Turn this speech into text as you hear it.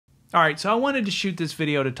All right, so I wanted to shoot this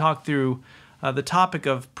video to talk through the topic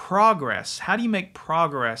of progress. How do you make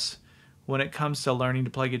progress when it comes to learning to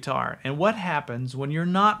play guitar? And what happens when you're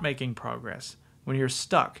not making progress, when you're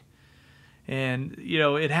stuck? And, you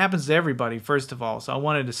know, it happens to everybody, first of all. So I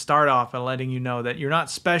wanted to start off by letting you know that you're not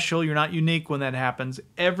special, you're not unique when that happens.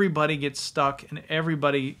 Everybody gets stuck and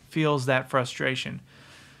everybody feels that frustration.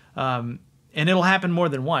 And it'll happen more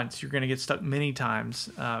than once. You're going to get stuck many times.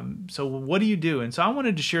 So what do you do? And so I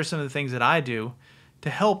wanted to share some of the things that I do to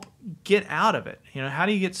help get out of it. You know, how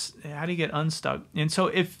do you get unstuck? And so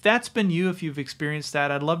if that's been you, if you've experienced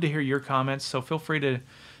that, I'd love to hear your comments. So feel free to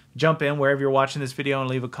jump in wherever you're watching this video and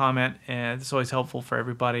leave a comment. And it's always helpful for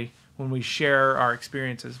everybody when we share our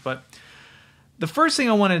experiences. But the first thing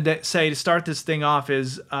I wanted to say to start this thing off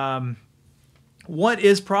is, what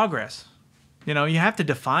is progress? You know, you have to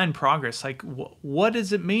define progress. Like, what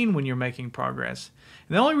does it mean when you're making progress?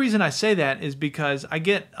 And the only reason I say that is because I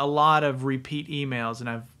get a lot of repeat emails,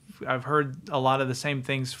 and I've heard a lot of the same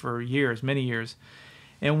things for years, many years.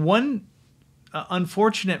 And one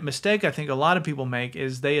unfortunate mistake I think a lot of people make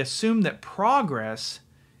is they assume that progress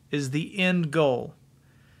is the end goal.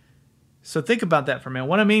 So think about that for a minute.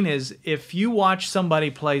 What I mean is, if you watch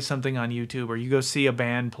somebody play something on YouTube, or you go see a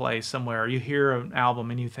band play somewhere, or you hear an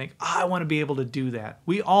album and you think, oh, I want to be able to do that.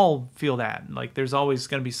 We all feel that. Like, there's always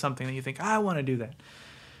going to be something that you think, oh, I want to do that.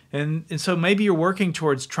 And so maybe you're working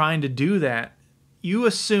towards trying to do that. You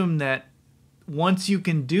assume that once you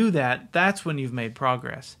can do that, that's when you've made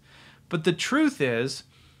progress. But the truth is,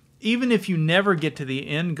 even if you never get to the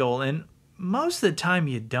end goal, and most of the time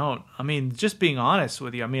you don't. I mean, just being honest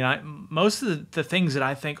with you. I mean, most of the things that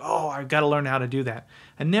I think, oh, I've got to learn how to do that,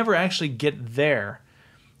 I never actually get there.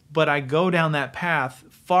 But I go down that path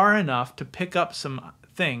far enough to pick up some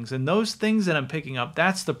things. And those things that I'm picking up,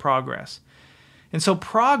 that's the progress. And so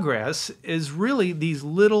progress is really these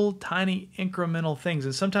little tiny incremental things.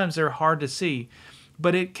 And sometimes they're hard to see.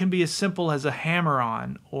 But it can be as simple as a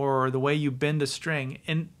hammer-on or the way you bend a string.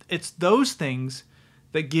 And it's those things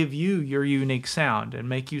that give you your unique sound and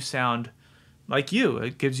make you sound like you.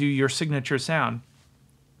 It gives you your signature sound.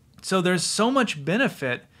 So there's so much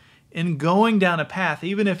benefit in going down a path,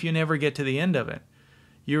 even if you never get to the end of it.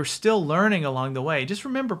 You're still learning along the way. Just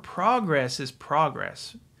remember, progress is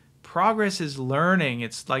progress. Progress is learning.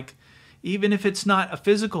 It's like, even if it's not a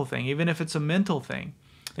physical thing, even if it's a mental thing.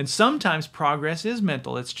 And sometimes progress is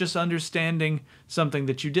mental. It's just understanding something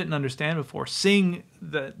that you didn't understand before, seeing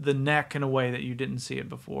the neck in a way that you didn't see it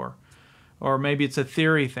before. Or maybe it's a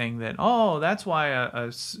theory thing that, oh, that's why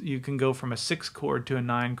you can go from a 6 chord to a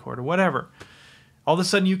 9 chord or whatever. All of a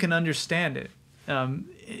sudden you can understand it.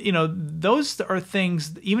 You know, those are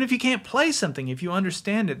things, even if you can't play something, if you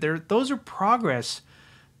understand it, those are progress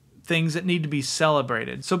things that need to be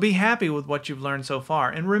celebrated. So be happy with what you've learned so far.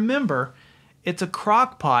 And remember, it's a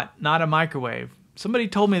crock pot, not a microwave. Somebody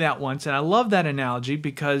told me that once, and I love that analogy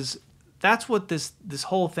because that's what this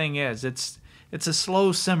whole thing is. It's a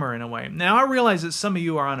slow simmer in a way. Now, I realize that some of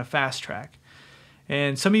you are on a fast track,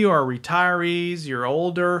 and some of you are retirees, you're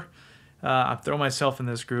older. I throw myself in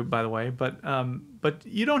this group, by the way, but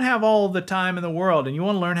you don't have all the time in the world, and you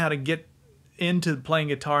want to learn how to get into playing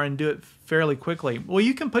guitar and do it fairly quickly. Well,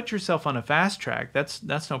 you can put yourself on a fast track. That's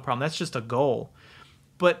no problem. That's just a goal.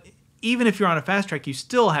 But even if you're on a fast track, you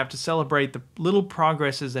still have to celebrate the little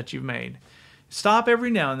progresses that you've made. Stop every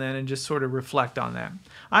now and then and just sort of reflect on that.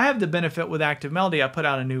 I have the benefit with Active Melody. I put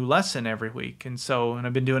out a new lesson every week, and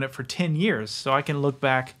I've been doing it for 10 years. So I can look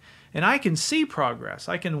back and I can see progress.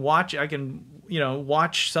 I can watch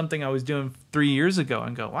something I was doing 3 years ago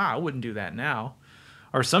and go, wow, I wouldn't do that now.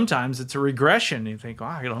 Or sometimes it's a regression. You think,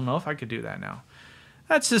 wow, I don't know if I could do that now.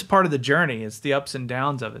 That's just part of the journey. It's the ups and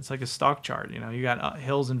downs of it. It's like a stock chart. You know, you got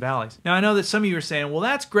hills and valleys. Now, I know that some of you are saying, well,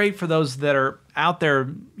 that's great for those that are out there,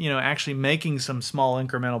 you know, actually making some small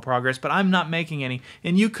incremental progress, but I'm not making any.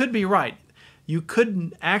 And you could be right. You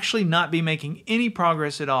could actually not be making any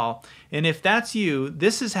progress at all. And if that's you,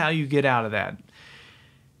 this is how you get out of that.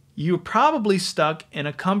 You're probably stuck in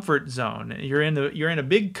a comfort zone. You're in a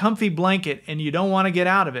big comfy blanket and you don't want to get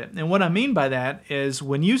out of it. And what I mean by that is,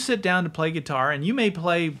 when you sit down to play guitar, and you may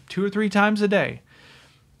play 2 or 3 times a day,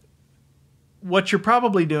 what you're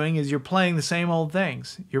probably doing is you're playing the same old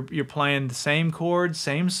things. You're playing the same chords,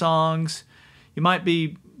 same songs. You might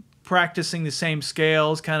be practicing the same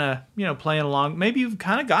scales, kind of, you know, playing along. Maybe you've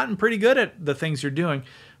kind of gotten pretty good at the things you're doing.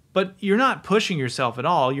 But you're not pushing yourself at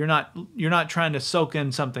all. You're not trying to soak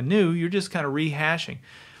in something new. You're just kind of rehashing.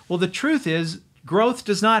 Well, the truth is, growth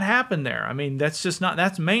does not happen there. I mean,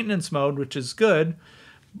 that's maintenance mode, which is good.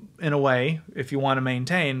 in a way if you want to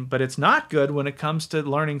maintain, but it's not good when it comes to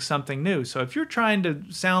learning something new. So if you're trying to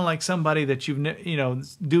sound like somebody that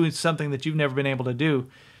doing something that you've never been able to do,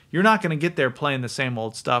 you're not going to get there playing the same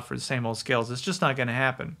old stuff or the same old scales. It's just not going to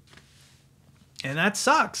happen. And that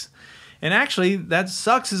sucks. And actually, that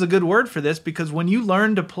sucks is a good word for this, because when you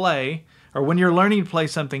learn to play, or when you're learning to play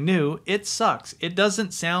something new, it sucks. It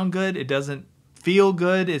doesn't sound good. It doesn't feel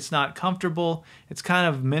good. It's not comfortable. It's kind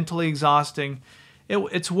of mentally exhausting.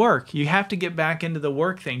 It's work. You have to get back into the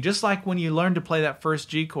work thing. Just like when you learn to play that first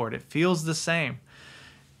G chord, it feels the same.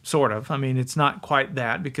 Sort of. I mean, it's not quite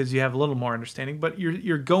that, because you have a little more understanding, but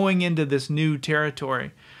you're going into this new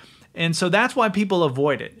territory. And so that's why people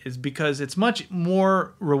avoid it, is because it's much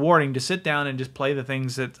more rewarding to sit down and just play the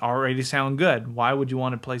things that already sound good. Why would you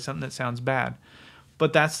want to play something that sounds bad?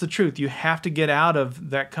 But that's the truth. You have to get out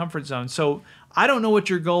of that comfort zone. So I don't know what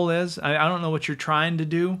your goal is. I don't know what you're trying to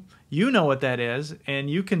do. You know what that is, and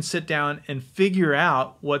you can sit down and figure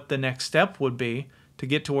out what the next step would be to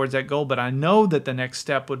get towards that goal. But I know that the next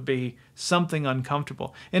step would be something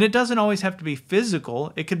uncomfortable. And it doesn't always have to be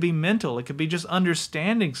physical. It could be mental. It could be just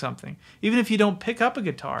understanding something. Even if you don't pick up a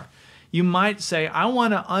guitar, you might say, I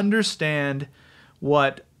want to understand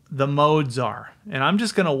what the modes are, and I'm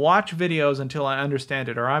just going to watch videos until I understand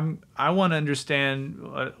it, or I want to understand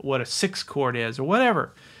what a 6 chord is, or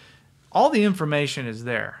whatever. All the information is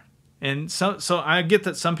there. And so I get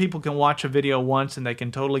that some people can watch a video once and they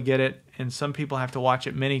can totally get it, and some people have to watch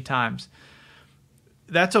it many times.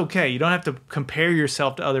 That's okay. You don't have to compare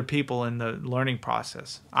yourself to other people in the learning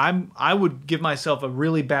process. I would give myself a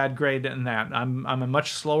really bad grade in that. I'm a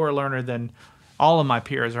much slower learner than all of my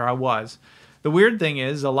peers, or I was. The weird thing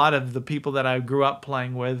is, a lot of the people that I grew up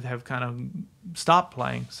playing with have kind of stopped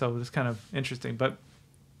playing, so it's kind of interesting.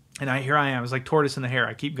 Here I am. It's like tortoise in the hare.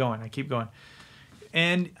 I keep going. I keep going.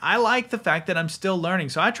 And I like the fact that I'm still learning.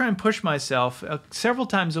 So I try and push myself several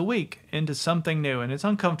times a week into something new. And it's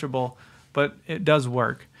uncomfortable, but it does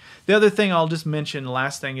work. The other thing I'll just mention, the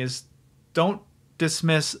last thing, is don't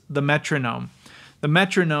dismiss the metronome. The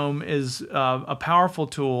metronome is a powerful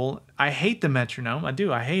tool. I hate the metronome. I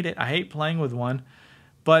do. I hate it. I hate playing with one.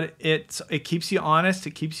 But it keeps you honest.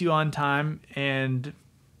 It keeps you on time. And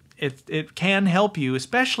it can help you,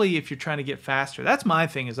 especially if you're trying to get faster. That's my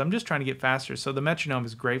thing, is I'm just trying to get faster. So the metronome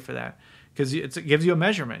is great for that, because it gives you a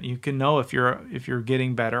measurement. You can know if you're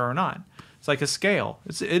getting better or not. It's like a scale.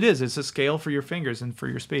 It's a scale for your fingers and for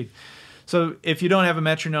your speed. So if you don't have a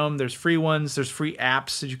metronome, there's free ones. There's free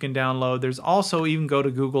apps that you can download. There's also, even go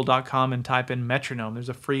to google.com and type in metronome. There's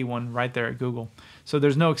a free one right there at Google. So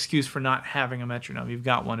there's no excuse for not having a metronome. You've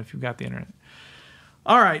got one if you've got the internet.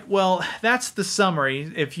 All right, well, that's the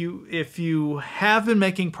summary. If you have been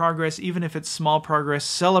making progress, even if it's small progress,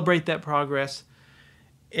 celebrate that progress.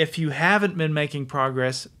 If you haven't been making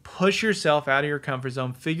progress, push yourself out of your comfort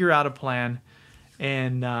zone, figure out a plan,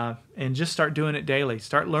 and just start doing it daily.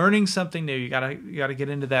 Start learning something new. You gotta get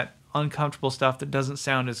into that uncomfortable stuff that doesn't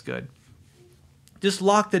sound as good. Just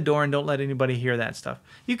lock the door and don't let anybody hear that stuff.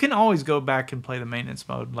 You can always go back and play the maintenance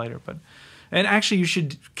mode later, and actually, you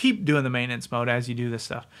should keep doing the maintenance mode as you do this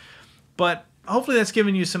stuff. But hopefully that's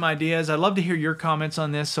given you some ideas. I'd love to hear your comments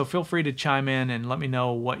on this, so feel free to chime in and let me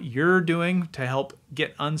know what you're doing to help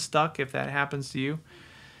get unstuck if that happens to you.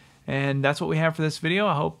 And that's what we have for this video.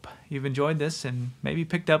 I hope you've enjoyed this and maybe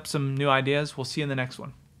picked up some new ideas. We'll see you in the next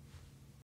one.